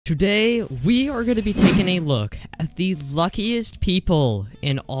Today, we are going to be taking a look at the luckiest people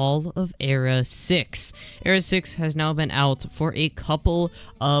in all of Era 6. Era 6 has now been out for a couple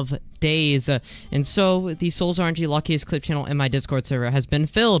of days, and so the Souls RNG Luckiest clip channel in my Discord server has been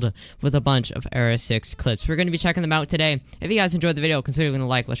filled with a bunch of Era 6 clips. We're going to be checking them out today. If you guys enjoyed the video, consider leaving a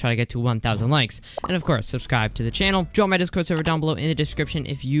like. Let's try to get to 1,000 likes. And of course, subscribe to the channel. Join my Discord server down below in the description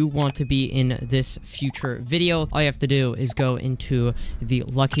if you want to be in this future video. All you have to do is go into the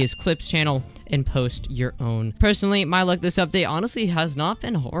Luckiest Clips channel and post your own. Personally, my luck this update honestly has not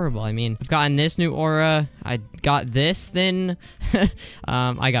been horrible. I mean, I've gotten this new aura. I got this then.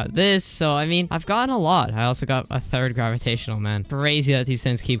 I got this. So, I mean, I've gotten a lot. I also got a third gravitational, man. Crazy that these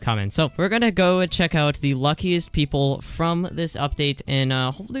things keep coming. So, we're gonna go check out the luckiest people from this update, and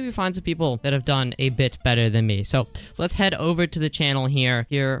hopefully we find some people that have done a bit better than me. So, let's head over to the channel here.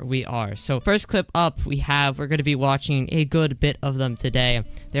 Here we are. So, first clip up, we're gonna be watching a good bit of them today.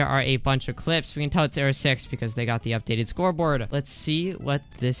 There are a bunch of clips. We can tell it's Era 6 because they got the updated scoreboard. Let's see what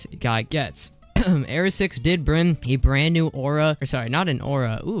this guy gets. Era 6 did bring a brand new aura, or sorry, not an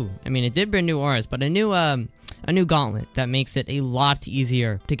aura. Ooh, I mean, it did bring new auras, but a new gauntlet that makes it a lot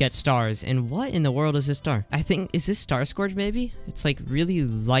easier to get stars. And what in the world is this star? I think, is this Star Scourge maybe? It's like really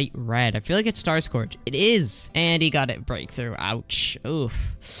light red. I feel like it's Star Scourge. It is. And he got it breakthrough. Ouch.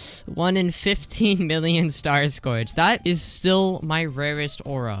 Oof. 1 in 15 million Star Scourge. That is still my rarest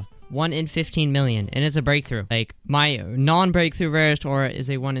aura. 1 in 15 million, and it's a breakthrough. Like, my non-breakthrough rarest aura is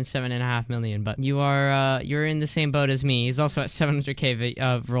a 1 in 7.5 million, but you are, you're in the same boat as me. He's also at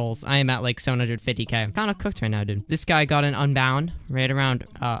 700k rolls. I am at, like, 750k. I'm kind of cooked right now, dude. This guy got an Unbound right around,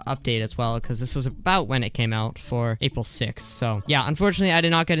 update as well, because this was about when it came out for April 6th, so, yeah, unfortunately, I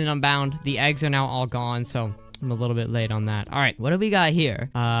did not get an Unbound. The eggs are now all gone, so I'm a little bit late on that. All right, what do we got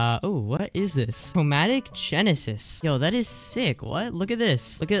here? Oh, what is this? Chromatic Genesis. Yo, that is sick. What? Look at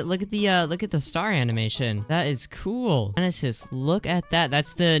this. Look at the star animation. That is cool. Genesis, look at that.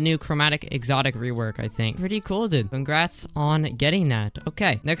 That's the new Chromatic Exotic rework, I think. Pretty cool, dude. Congrats on getting that.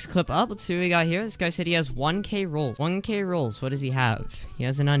 Okay, next clip up. Let's see what we got here. This guy said he has 1k rolls. 1k rolls. What does he have? He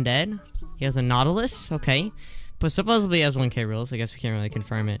has an Undead. He has a Nautilus. Okay. But supposedly he has 1k rules. I guess we can't really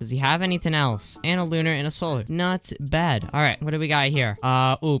confirm it. Does he have anything else? And a lunar and a solar. Not bad. All right, what do we got here?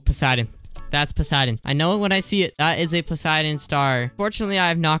 Ooh, Poseidon. That's Poseidon. I know it when I see it. That is a Poseidon star. Fortunately, I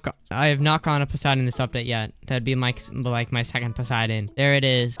have not gone a Poseidon this update yet. That'd be my second Poseidon. There it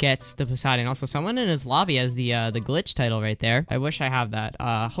is. Gets the Poseidon. Also, someone in his lobby has the glitch title right there. I wish I have that.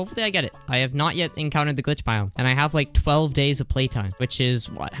 Hopefully I get it. I have not yet encountered the glitch biome, and I have like 12 days of playtime, which is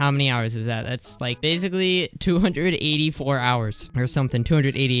what? How many hours is that? That's like basically 284 hours or something.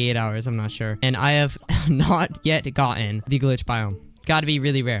 288 hours. I'm not sure. And I have not yet gotten the glitch biome. Gotta be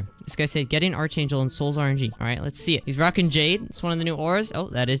really rare. This guy said, getting Archangel and Souls RNG. All right, let's see it. He's rocking Jade. It's one of the new auras. Oh,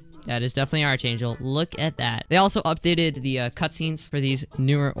 that is definitely Archangel. Look at that. They also updated the cutscenes for these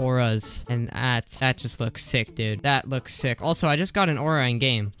newer auras, and that just looks sick, dude. That looks sick. Also, I just got an aura in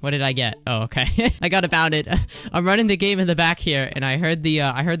game. What did I get? Oh, okay. I got about it. I'm running the game in the back here, and I heard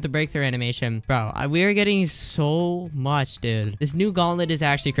the breakthrough animation. Bro, we are getting so much, dude. This new gauntlet is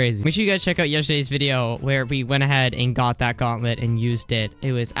actually crazy. Make sure you guys check out yesterday's video where we went ahead and got that gauntlet and used it.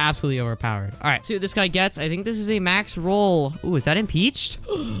 It was absolutely overpowered. All right, see what this guy gets. I think this is a max roll. Ooh, is that impeached?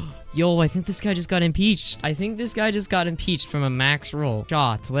 Yo, I think this guy just got impeached. I think this guy just got impeached from a max roll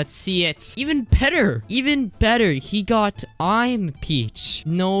shot. Let's see it. Even better. Even better. He got I'm Peach.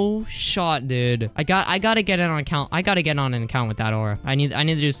 No shot, dude. I gotta get on an account. I gotta get on an account with that aura. I need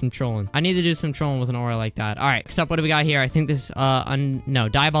to do some trolling. I need to do some trolling with an aura like that. All right, next up, what do we got here? I think this no,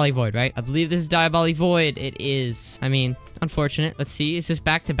 Diabolic Void, right? I believe this is Diabolic Void. It is. I mean, unfortunate. Let's see. Is this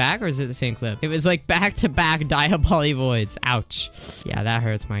back to back or is it the same clip? It was like back to back Diabolic Voids. Ouch. Yeah, that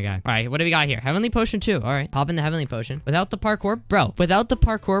hurts, my guy. All right, what do we got here? Heavenly Potion 2. All right, pop in the Heavenly Potion. Without the parkour, bro, without the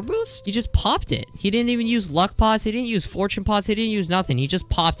parkour boost, he just popped it. He didn't even use luck pots. He didn't use fortune pots. He didn't use nothing. He just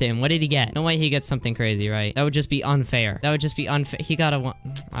popped it. And what did he get? No way he gets something crazy, right? That would just be unfair. That would just be unfair. He got a one.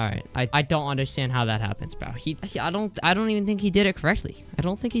 All right, I don't understand how that happens, bro. I don't even think he did it correctly. I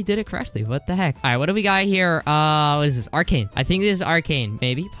don't think he did it correctly. What the heck? All right, what do we got here? What is this? Arcane. I think this is Arcane.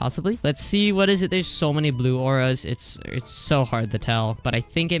 Maybe, possibly. Let's see. What is it? There's so many blue auras. It's so hard to tell, but I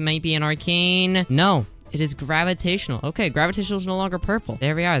think it might be an Arcane. No, It is gravitational. Okay, gravitational is no longer purple.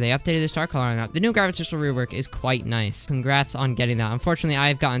 There we are. They updated the star color on that. The new gravitational rework is quite nice. Congrats on getting that. Unfortunately,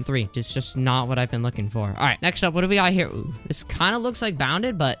 I've gotten 3. It's just not what I've been looking for. All right, next up, what do we got here? Ooh, this kind of looks like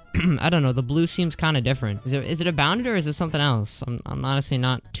bounded, but I don't know. The blue seems kind of different. Is it a bounded or is it something else? I'm honestly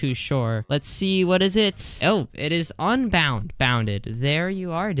not too sure. Let's see. What is it? Oh, it is unbound. Bounded. There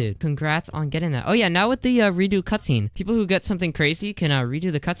you are, dude. Congrats on getting that. Oh, yeah. Now with the redo cutscene, people who get something crazy can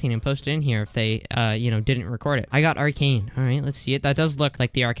redo the cutscene and post it in here if they, didn't record it. I got arcane. All right, let's see it. That does look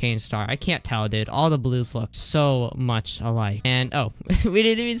like the arcane star. I can't tell, dude. All the blues look so much alike. And, oh, we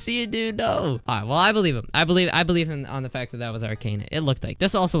didn't even see it, dude. No. All right, well, I believe him. I believe him on the fact that that was arcane. It looked like.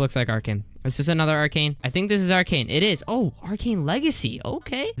 This also looks like arcane. Is this another arcane? I think this is arcane. It is. Oh, arcane legacy.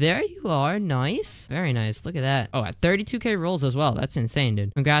 Okay. There you are. Nice. Very nice. Look at that. Oh, at 32k rolls as well. That's insane,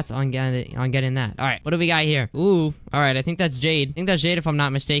 dude. Congrats on getting that. All right. What do we got here? Ooh. All right. I think that's Jade. I think that's Jade if I'm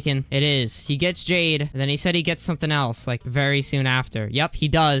not mistaken. It is. He gets Jade. And then he said he gets something else like very soon after. Yep, he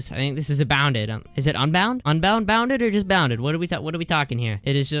does. I think this is a bounded. Is it unbound? Unbound bounded or just bounded? What are we talking here?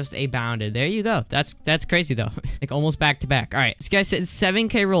 It is just a bounded. There you go. That's crazy though. Like almost back to back. All right. This guy said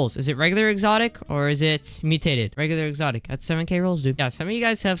 7k rolls. Is it regular exotic or is it mutated? Regular exotic. That's 7k rolls, dude. Yeah, some of you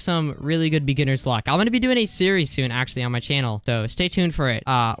guys have some really good beginner's luck. I'm gonna be doing a series soon actually on my channel, so stay tuned for it.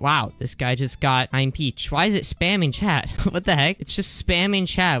 Wow, this guy just got I'm Peach. Why is it spamming chat? What the heck? It's just spamming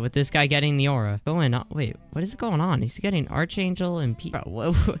chat with this guy getting the aura. Going on. Wait, what is going on? He's getting Archangel and Peach. Bro,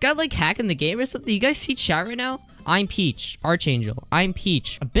 whoa. Got like hacking the game or something? You guys see chat right now? I'm Peach. Archangel. I'm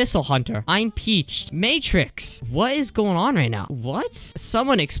Peach. Abyssal Hunter. I'm Peach. Matrix. What is going on right now? What?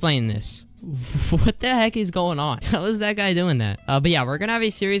 Someone explain this. What the heck is going on? How is that guy doing that? But yeah, we're gonna have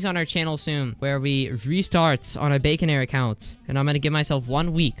a series on our channel soon where we restart on our Baconair account, and I'm gonna give myself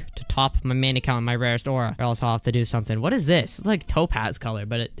 1 week to top my main account, my rarest aura, or else I'll have to do something. What is this? It's like topaz color,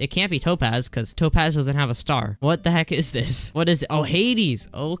 but it can't be topaz because topaz doesn't have a star. What the heck is this? What is it? Oh, Hades.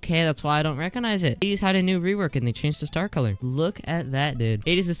 Okay, that's why I don't recognize it. Hades had a new rework and they changed the star color. Look at that, dude.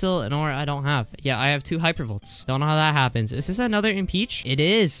 Hades is still an aura I don't have. Yeah, I have 2 hypervolts. Don't know how that happens. Is this another impeach? It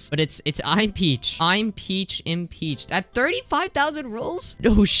is, but it's I'm Peach. I'm Peach impeached. At 35,000 rolls?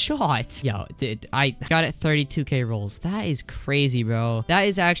 No shot. Yo, dude, I got it 32k rolls. That is crazy, bro. That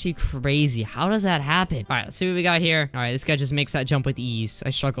is actually crazy. How does that happen? All right, let's see what we got here. All right, this guy just makes that jump with ease. I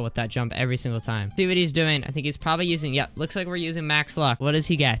struggle with that jump every single time. See what he's doing. I think he's probably using, yep, looks like we're using max luck. What does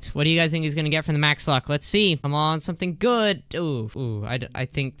he get? What do you guys think he's gonna get from the max luck? Let's see. Come on, something good. Ooh, I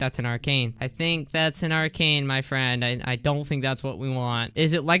think that's an arcane. I think that's an arcane, my friend. I don't think that's what we want.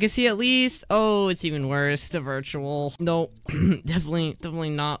 Is it legacy at least? Oh, it's even worse. The virtual. No, definitely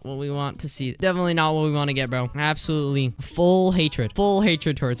not what we want to see. Definitely not what we want to get, bro. Absolutely full hatred. Full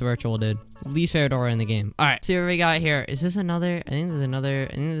hatred towards virtual, dude. Least favorite aura in the game. All right, see what we got here. Is this another? I think there's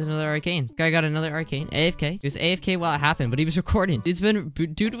another arcane. Guy got another arcane. AFK. He was AFK while it happened, but he was recording.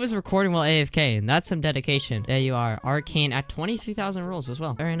 Dude was recording while AFK, and that's some dedication. There you are. Arcane at 23,000 rolls as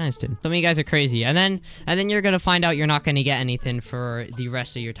well. Very nice, dude. Some of you guys are crazy, and then you're gonna find out you're not gonna get anything for the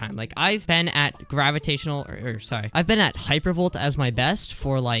rest of your time. Like I've been at gravitational, I've been at hypervolt as my best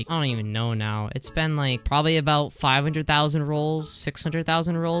for like I don't even know now. It's been like probably about 500,000 rolls,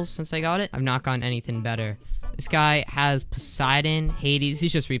 600,000 rolls since I got it. I've not gotten anything better. This guy has Poseidon, Hades.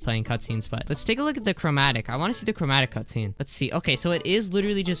 He's just replaying cutscenes, but let's take a look at the chromatic. I want to see the chromatic cutscene. Let's see. Okay, so it is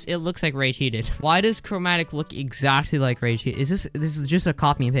literally just, it looks like Rage Heated. Why does chromatic look exactly like Rage Heated? This is just a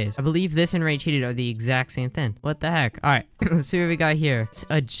copy and paste. I believe this and Rage Heated are the exact same thing. What the heck? All right, let's see what we got here. It's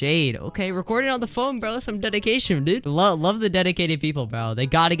a Jade. Okay, recording on the phone, bro. Some dedication, dude. Love the dedicated people, bro. They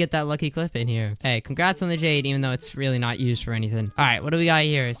got to get that lucky clip in here. Hey, congrats on the Jade, even though it's really not used for anything. All right, what do we got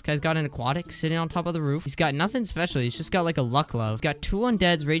here? This guy's got an aquatic sitting on top of the roof. He's got nothing special. He's just got like a luck glove. He's got 2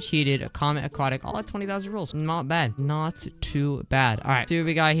 undeads, Rage Heated, a comet, aquatic, all at 20,000 rolls. Not bad. Not too bad. All right, see what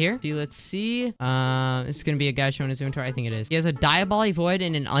we got here. Let's see. This is gonna be a guy showing his inventory. I think it is. He has a Diabolic Void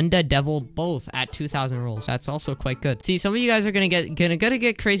and an Undead Devil, both at 2,000 rolls. That's also quite good. See, some of you guys are gonna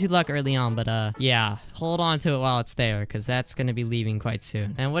get crazy luck early on, but yeah, hold on to it while it's there, because that's gonna be leaving quite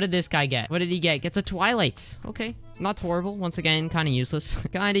soon. And what did this guy get? What did he get? Gets a Twilight. Okay. Not horrible. Once again, kind of useless.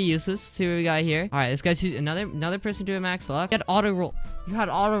 Kind of useless. See what we got here. All right, this guy's another person doing max luck. You had auto roll. You had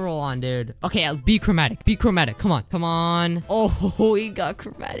auto roll on, dude. Okay, be chromatic. Be chromatic. Come on. Come on. Oh, he got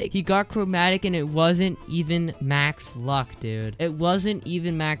chromatic. He got chromatic, and it wasn't even max luck, dude. It wasn't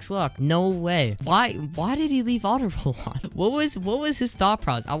even max luck. No way. Why did he leave auto roll on? What was his thought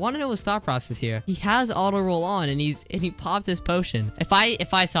process? I want to know his thought process here. He has auto roll on, and he popped his potion. If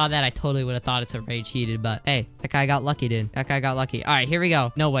I saw that, I totally would have thought it's a Rage Heated. But hey, that guy got got lucky, dude. That guy got lucky. All right, here we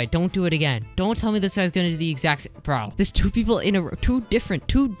go. No way. Don't do it again. Don't tell me this guy's gonna do the exact same. Bro, there's two people in a row. Two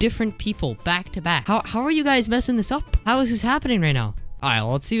different people back to back. How are you guys messing this up? How is this happening right now? All right,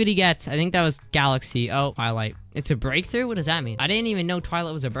 well, let's see what he gets. I think that was Galaxy. Oh, Twilight. It's a breakthrough? What does that mean? I didn't even know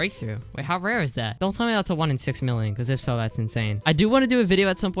Twilight was a breakthrough. Wait, how rare is that? Don't tell me that's a 1 in 6 million, because if so, that's insane. I do want to do a video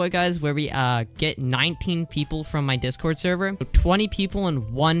at some point, guys, where we get 19 people from my Discord server. So 20 people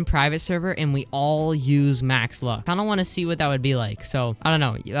in one private server, and we all use max luck. Kind of want to see what that would be like. So, I don't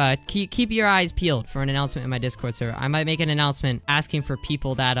know. Keep your eyes peeled for an announcement in my Discord server. I might make an announcement asking for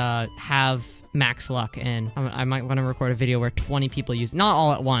people that have max luck, and I might want to record a video where 20 people use, not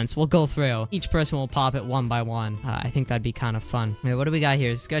all at once. We'll go through. Each person will pop it one by one. I think that'd be kind of fun. Wait, what do we got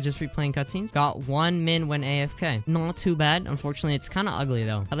here? Is this guy just replaying cutscenes? Got 1 min when AFK. Not too bad. Unfortunately, it's kind of ugly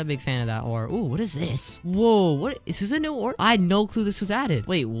though. Not a big fan of that ore. Ooh, what is this? Whoa, what is this? A new ore? I had no clue this was added.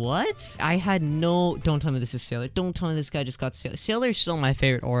 Wait, what? I had no. Don't tell me this is Sailor. Don't tell me this guy just got Sailor. Sailor's still my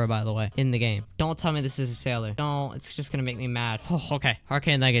favorite aura, by the way, in the game. Don't tell me this is a Sailor. Don't. It's just gonna make me mad. Oh, okay.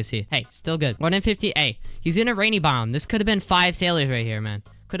 Arcane Legacy. Hey, still good. 1 in 50. Hey, he's in a rainy bomb. This could have been 5 Sailors right here, man.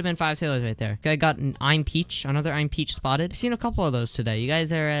 Could have been 5 Sailors right there. Guy got an I'm Peach. Another I'm Peach spotted. I've seen a couple of those today. You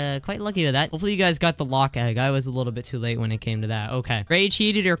guys are quite lucky with that. Hopefully you guys got the lock egg. I was a little bit too late when it came to that. Okay. Rage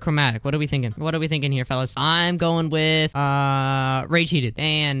heated or chromatic? What are we thinking? What are we thinking here, fellas? I'm going with rage heated.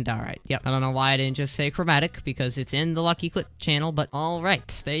 And all right. Yep. I don't know why I didn't just say chromatic, because it's in the Lucky Clip channel, but all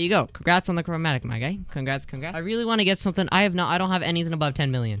right. There you go. Congrats on the chromatic, my guy. Congrats. I really want to get something. I don't have anything above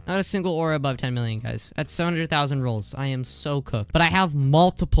 10 million. Not a single aura above 10 million, guys. That's 700,000 rolls. I am so cooked. But I have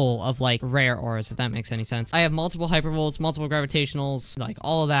multiple of like rare auras, if that makes any sense. I have multiple hypervolts, multiple gravitationals, like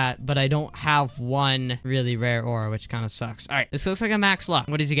all of that, but I don't have one really rare aura, which kind of sucks. All right, this looks like a max luck.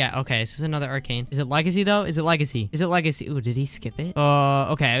 What does he get? Okay, this is another arcane. Is it legacy though? Is it legacy? Is it legacy? Ooh, did he skip it?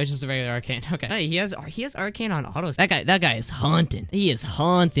 Okay, it was just a regular arcane. Okay, hey, he has arcane on autos. That guy is hunting. He is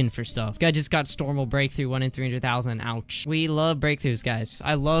hunting for stuff. Guy just got Stormal breakthrough 1 in 300,000. Ouch. We love breakthroughs, guys.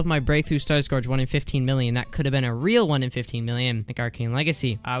 I love my breakthrough star scourge 1 in 15 million. That could have been a real 1 in 15 million, like arcane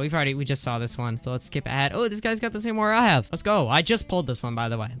legacy. We just saw this one, so let's skip ahead. Oh, this guy's got the same aura I have. Let's go. I just pulled this one, by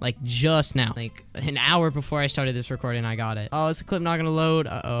the way, like just now, like an hour before I started this recording. I got it. Oh, is the clip not gonna load?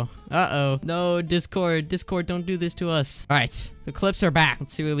 Uh-oh. No, Discord, don't do this to us. All right, the clips are back.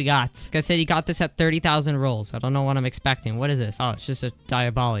 Let's see what we got. Like I said, he got this at 30,000 rolls. I don't know what I'm expecting. What is this? Oh, it's just a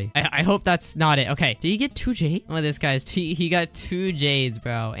Diaboli. I hope that's not it. Okay, did he get 2 jades? Oh, this guy's he got 2 jades,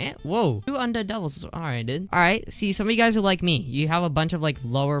 bro. And whoa, 2 undead devils. All right, dude. All right, see, some of you guys are like me. You have a bunch of like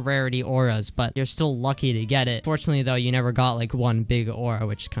lower rarity auras, but you're still lucky to get it. Fortunately, though, you never got like one big aura,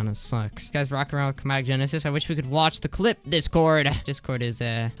 which kind of sucks. This guy's rocking around with Chromatic Genesis. I wish we could watch the clip. Discord is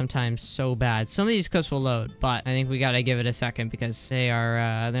sometimes so bad. Some of these clips will load, but I think we gotta give it a second because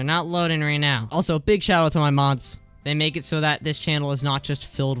they're not loading right now. Also, big shout out to my mods. They make it so that this channel is not just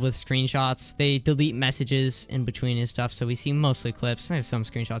filled with screenshots. They delete messages in between and stuff, so we see mostly clips. There's some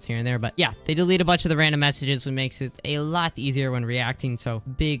screenshots here and there, but yeah, they delete a bunch of the random messages, which makes it a lot easier when reacting, so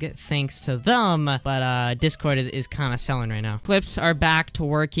big thanks to them. But Discord is kind of selling right now. Clips are back to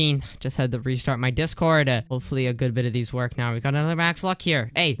working. Just had to restart my Discord. Hopefully a good bit of these work now. We got another max luck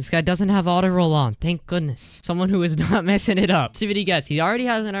here. Hey, this guy doesn't have auto roll on. Thank goodness. Someone who is not messing it up. Let's see what he gets. He already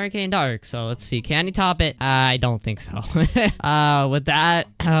has an Arcane Dark, so let's see. Can he top it? I don't think so. With that,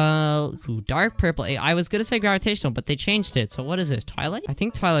 dark purple. I was gonna say gravitational, but they changed it. So what is this? Twilight? I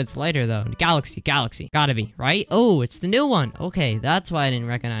think Twilight's lighter though. Galaxy. Gotta be, right? Oh, it's the new one. Okay, that's why I didn't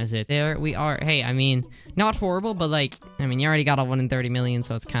recognize it. There we are. Hey, I mean, not horrible, but like, I mean, you already got a 1 in 30 million,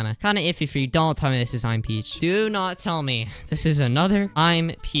 so it's kind of iffy for you. Don't tell me this is I'm Peach. Do not tell me this is another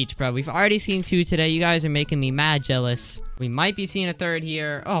I'm Peach, bro. We've already seen 2 today. You guys are making me mad jealous. We might be seeing a 3rd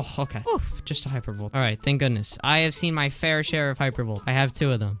here. Oh, okay. Oof, just a hypervolt. All right, thank goodness. I have seen my fair share of hypervolt. I have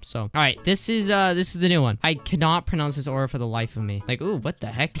 2 of them. So, all right, this is the new one. I cannot pronounce this aura for the life of me. Like, ooh, what the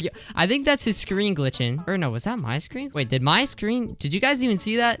heck? Yeah, I think that's his screen glitching. Or no, was that my screen? Wait, did you guys even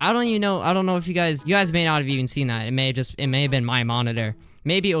see that? I don't even know. I don't know if you guys may not have even seen that. It may have been my monitor.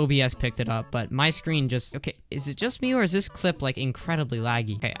 Maybe OBS picked it up, but my screen just... Okay, is it just me or is this clip, like, incredibly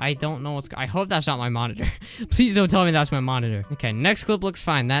laggy? Okay, I don't know what's... I hope that's not my monitor. Please don't tell me that's my monitor. Okay, next clip looks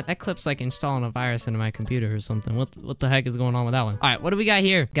fine. That clip's, like, installing a virus into my computer or something. What the heck is going on with that one? All right, what do we got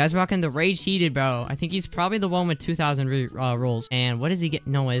here? Guys rocking the Rage Heated, bro. I think he's probably the one with 2,000 rolls. And what does he get?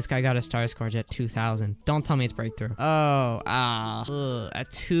 No way, this guy got a star scourge at 2,000. Don't tell me it's breakthrough.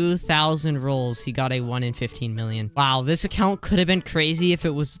 At 2,000 rolls, he got a 1 in 15 million. Wow, this account could have been crazy see if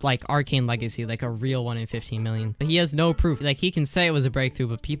it was like Arcane Legacy, like a real 1 in 15 million. But he has no proof. Like, he can say it was a breakthrough,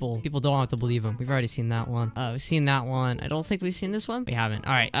 but people don't have to believe him. We've already seen that one. We've seen that one. I don't think we've seen this one. We haven't.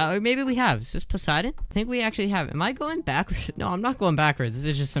 All right. Or maybe we have. Is this Poseidon? I think we actually have. Am I going backwards? No, I'm not going backwards. This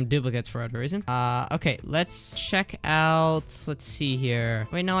is just some duplicates for whatever reason. Okay. Let's check out. Let's see here.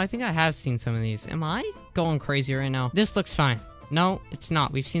 Wait, no, I think I have seen some of these. Am I going crazy right now? This looks fine. No, it's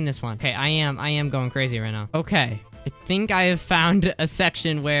not. We've seen this one. Okay, I am going crazy right now. Okay. I think I have found a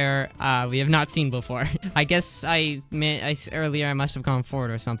section where we have not seen before. I guess earlier I must have gone forward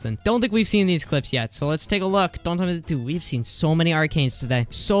or something. Don't think we've seen these clips yet, so let's take a look. Don't tell me, dude, we've seen so many arcanes today.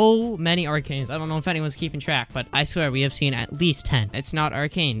 So many arcanes. I don't know if anyone's keeping track, but I swear we have seen at least 10. It's not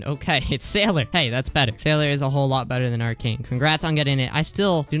arcane. Okay, it's Sailor. Hey, that's better. Sailor is a whole lot better than arcane. Congrats on getting it. I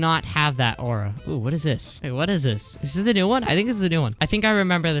still do not have that aura. Ooh, what is this? Wait, what is this? Is this the new one? I think this is the new one. I think I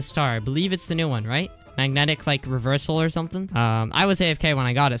remember the star. I believe it's the new one, right? Magnetic, like, reversal or something. I was AFK when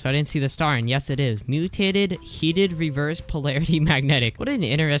I got it, so I didn't see the star, and yes, it is. Mutated, heated, reverse polarity magnetic. What an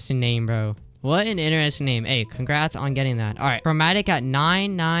interesting name, bro. What an interesting name. Hey, congrats on getting that. All right, chromatic at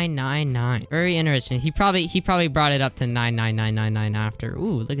 9999. Very interesting. He probably brought it up to 99999 after.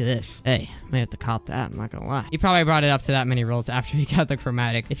 Ooh, look at this. Hey, might have to cop that. I'm not gonna lie. He probably brought it up to that many rolls after he got the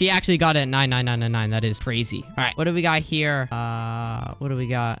chromatic. If he actually got it at 99999, that is crazy. All right, what do we got here? What do we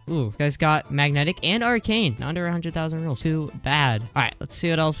got? Ooh, you guys got magnetic and arcane. Under 100,000 rolls. Too bad. All right, let's see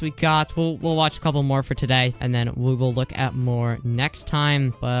what else we got. We'll watch a couple more for today, and then we will look at more next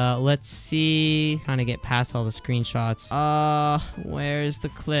time. But let's see. Trying to get past all the screenshots. Where's the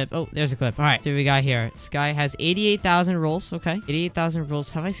clip? Oh, there's a clip. All right, so we got here. This guy has 88,000 rolls. Okay, 88,000 rolls.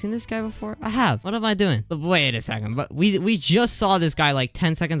 Have I seen this guy before? I have. What am I doing? Wait a second. But we just saw this guy like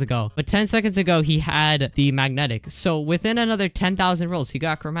 10 seconds ago. But 10 seconds ago, he had the magnetic. So within another 10,000 rolls, he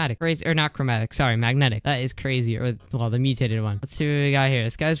got chromatic. Crazy, or not chromatic. Sorry, magnetic. That is crazy. Or, well, the mutated one. Let's see what we got here.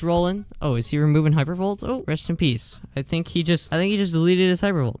 This guy's rolling. Oh, is he removing hypervolts? Oh, rest in peace. I think he just deleted his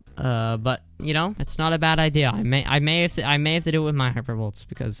hypervolt. But you know, it's not a bad idea. I may have to do it with my hypervolts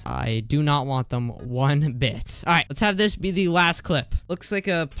because I do not want them one bit. All right, let's have this be the last clip. Looks like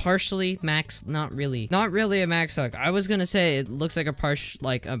a partially max, not really a max luck. I was gonna say it looks like a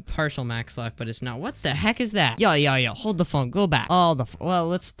partial max luck, but it's not. What the heck is that? Yo, hold the phone, go back. Well,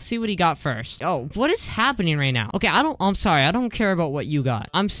 let's see what he got first. Oh, what is happening right now? Okay, I'm sorry, I don't care about what you got.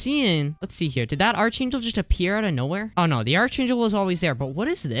 I'm seeing, let's see here. Did that Archangel just appear out of nowhere? Oh no, the Archangel was always there, but what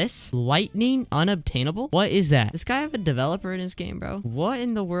is this? Lightning unobtainable? What is that? This guy have a developer in his game, bro? What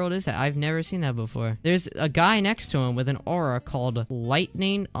in the world is that? I've never seen that before. There's a guy next to him with an aura called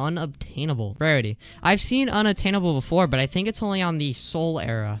lightning unobtainable. Rarity. I've seen unobtainable before, but I think it's only on the soul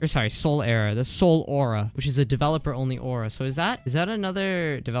era. Or sorry, soul era. The soul aura, which is a developer only aura. So is that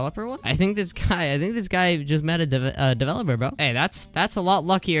another developer one? I think this guy just met a developer, bro. Hey, that's a lot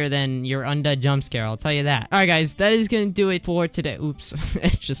luckier than your undead jump scare, I'll tell you that. All right, guys, that is gonna do it for today. Oops,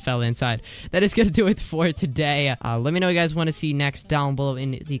 it just fell inside. That is gonna do it for today. Let me know what you guys want to see next down below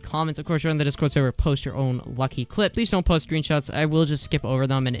in the comments. Of course, you're on the Discord server. Post your own lucky clip. Please don't post screenshots. I will just skip over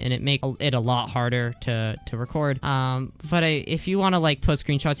them and it make it a lot harder to record. But if you want to like post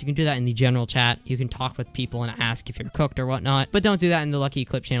screenshots, you can do that in the general chat. You can talk with people and ask if you're cooked or whatnot. But don't do that in the Lucky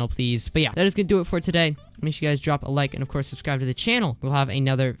Clip channel, please. But yeah, that is gonna do it for today. Make sure you guys drop a like and, of course, subscribe to the channel. We'll have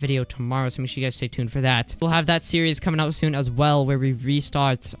another video tomorrow, so make sure you guys stay tuned for that. We'll have that series coming out soon as well, where we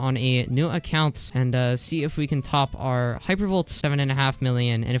restart on a new account and see if we can top our Hypervolt 7.5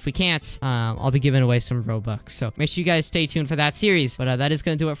 million. And if we can't, I'll be giving away some Robux. So make sure you guys stay tuned for that series. But that is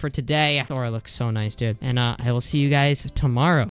going to do it for today. Thor looks so nice, dude. And I will see you guys tomorrow.